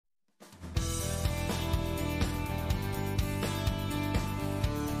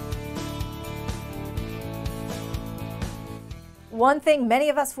one thing many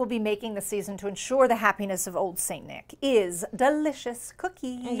of us will be making this season to ensure the happiness of old Saint Nick is delicious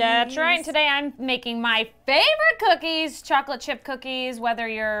cookies. That's right. Today I'm making my favorite cookies, chocolate chip cookies, whether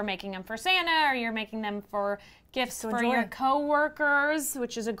you're making them for Santa or you're making them for gifts for your co-workers,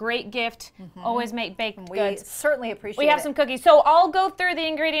 which is a great gift. Always make baked goods. We certainly appreciate it. We have some cookies. So I'll go through the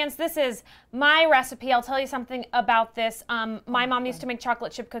ingredients. This is my recipe. I'll tell you something about this. My mom used to make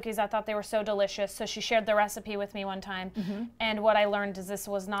chocolate chip cookies. I thought they were so delicious. So she shared the recipe with me one time. And what I learned is this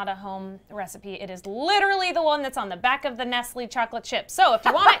was not a home recipe. It is literally the one that's on the back of the Nestle chocolate chip. So if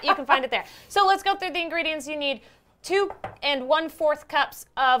you want it, you can find it there. So let's go through the ingredients. You need 2 1/4 cups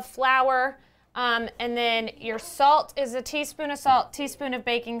of flour. And then your salt is a teaspoon of salt, teaspoon of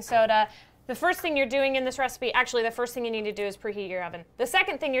baking soda. The first thing you're doing in this recipe, actually the first thing you need to do is preheat your oven. The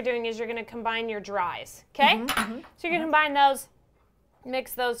second thing you're doing is you're going to combine your dries, okay? So you're going to combine those,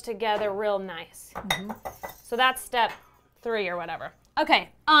 mix those together real nice. So that's step 3 or whatever. Okay,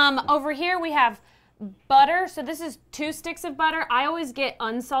 over here we have butter. So this is 2 sticks of butter. I always get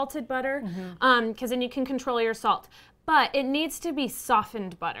unsalted butter because then you can control your salt. But it needs to be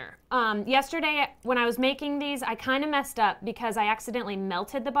softened butter. Yesterday when I was making these, I kind of messed up because I accidentally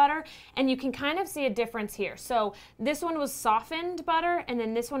melted the butter, and you can kind of see a difference here. So this one was softened butter, and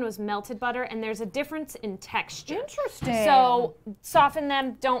then this one was melted butter, and there's a difference in texture. Interesting. So soften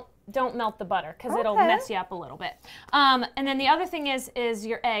them, don't melt the butter because it'll mess you up a little bit. And then the other thing is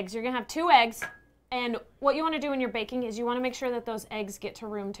your eggs. You're gonna have 2 eggs, and what you want to do when you're baking is you want to make sure that those eggs get to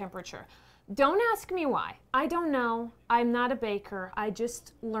room temperature. Don't ask me why. I don't know. I'm not a baker. I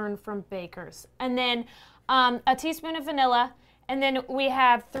just learn from bakers. And then a teaspoon of vanilla. And then we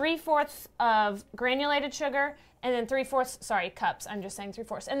have 3/4 of granulated sugar. And then 3/4, sorry, cups. I'm just saying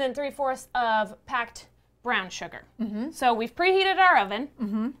 3/4. And then 3/4 of packed brown sugar. So we've preheated our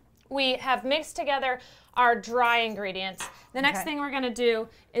oven. We have mixed together our dry ingredients. The next thing we're going to do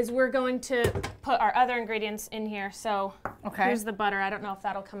is we're going to put our other ingredients in here. So here's the butter. I don't know if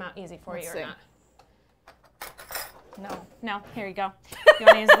that'll come out easy for you or not. No, here you go. You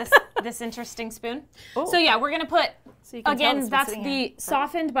want to use this interesting spoon? So yeah, we're going to put, again, that's the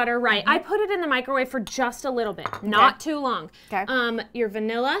softened butter, right. I put it in the microwave for just a little bit, not too long. Your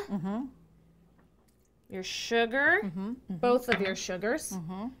vanilla, your sugar, both of your sugars,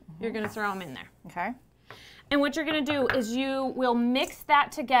 you're going to throw them in there. And what you're going to do is you will mix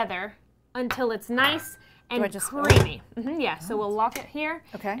that together until it's nice and creamy. Yeah, so we'll lock it here,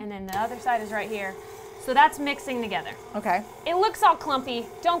 and then the other side is right here. So that's mixing together. It looks all clumpy.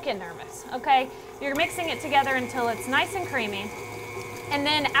 Don't get nervous, okay? You're mixing it together until it's nice and creamy. And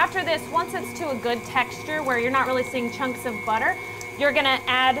then after this, once it's to a good texture where you're not really seeing chunks of butter, you're going to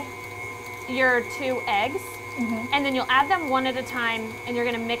add your 2 eggs, and then you'll add them one at a time, and you're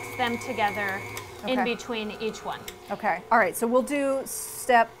going to mix them together in between each one. All right, so we'll do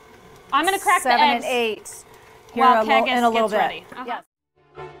step I'm going to crack 7 the eggs and 8 here while in a little bit. Ready. Yes.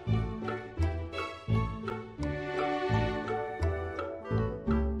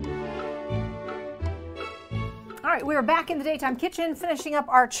 All right, we are back in the daytime kitchen finishing up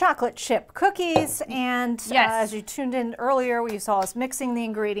our chocolate chip cookies, and as you tuned in earlier, you saw us mixing the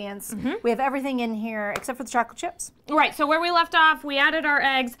ingredients. We have everything in here except for the chocolate chips. Right, so where we left off, we added our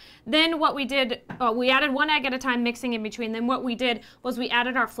eggs. Then what we did, we added 1 egg at a time, mixing in between. Then what we did was we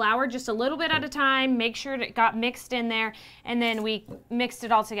added our flour just a little bit at a time, make sure it got mixed in there, and then we mixed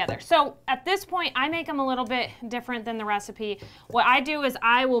it all together. So at this point, I make them a little bit different than the recipe. What I do is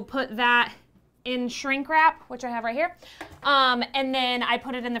I will put that in shrink wrap, which I have right here, and then I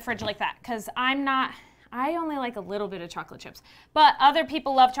put it in the fridge like that because I only like a little bit of chocolate chips, but other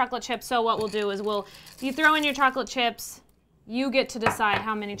people love chocolate chips. So what we'll do is you throw in your chocolate chips, you get to decide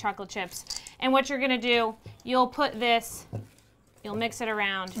how many chocolate chips, and what you're gonna do, you'll put this, you'll mix it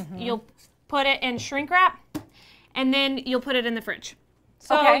around, you'll put it in shrink wrap, and then you'll put it in the fridge.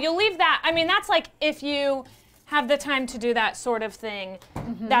 So you'll leave that, I mean, that's like if you have the time to do that sort of thing,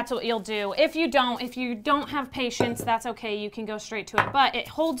 that's what you'll do. If you don't have patience, that's okay, you can go straight to it. But it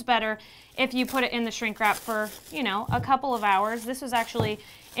holds better if you put it in the shrink wrap for, you know, a couple of hours. This was actually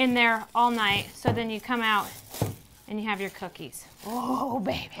in there all night, so then you come out and you have your cookies. Oh,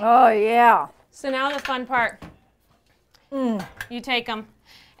 baby. Oh, yeah. So now the fun part. You take them.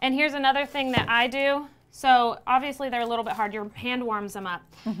 And here's another thing that I do. So obviously they're a little bit hard. Your hand warms them up.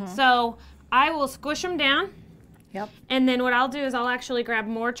 So I will squish them down. And then what I'll do is I'll actually grab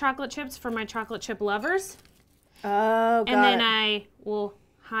more chocolate chips for my chocolate chip lovers. And then I will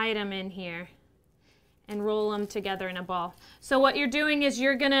hide them in here and roll them together in a ball. So what you're doing is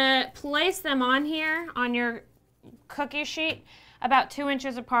you're gonna place them on here on your cookie sheet about 2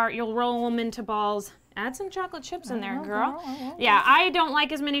 inches apart. You'll roll them into balls Add some chocolate chips in there, girl. Yeah, I don't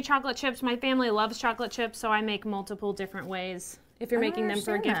like as many chocolate chips. My family loves chocolate chips, so I make multiple different ways. If you're making them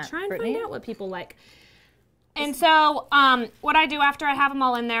for a gift, try and find out what people like. And so what I do after I have them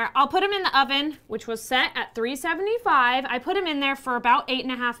all in there, I'll put them in the oven, which was set at 375. I put them in there for about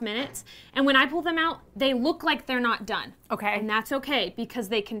 8.5 minutes. And when I pull them out, they look like they're not done. Okay. And that's okay because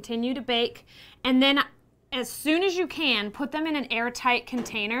they continue to bake. And then as soon as you can, put them in an airtight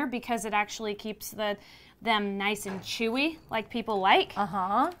container because it actually keeps them nice and chewy, like people like.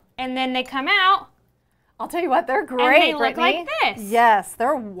 And then they come out. I'll tell you what, they're great, and they look Brittany. like this. Yes,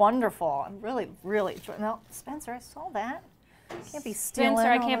 they're wonderful. I'm really, really enjoying. No, Spencer, I saw that. Can't be stealing.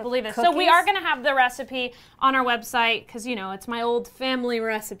 Spencer, I can't believe this. So we are going to have the recipe on our website because, you know, it's my old family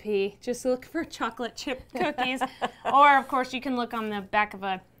recipe. Just look for chocolate chip cookies. Or, of course, you can look on the back of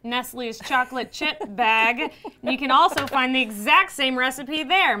a Nestle's chocolate chip bag. You can also find the exact same recipe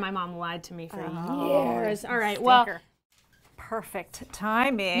there. My mom lied to me for years. All right, well. Perfect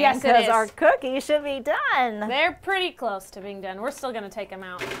timing. Yes, it is. Because our cookies should be done. They're pretty close to being done. We're still going to take them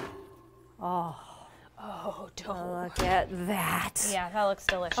out. Oh, don't look at that. Yeah, that looks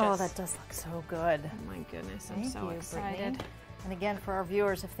delicious. Oh, that does look so good. Oh my goodness, I'm so excited. Brittany. And again, for our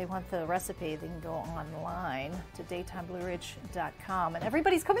viewers, if they want the recipe, they can go online to daytimeblueridge.com. And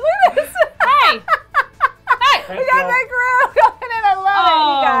everybody's coming. Look at this. Hey! Hey! We got that crew coming in. I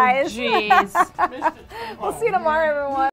love it, you guys. Oh, jeez. We'll see you tomorrow, everyone.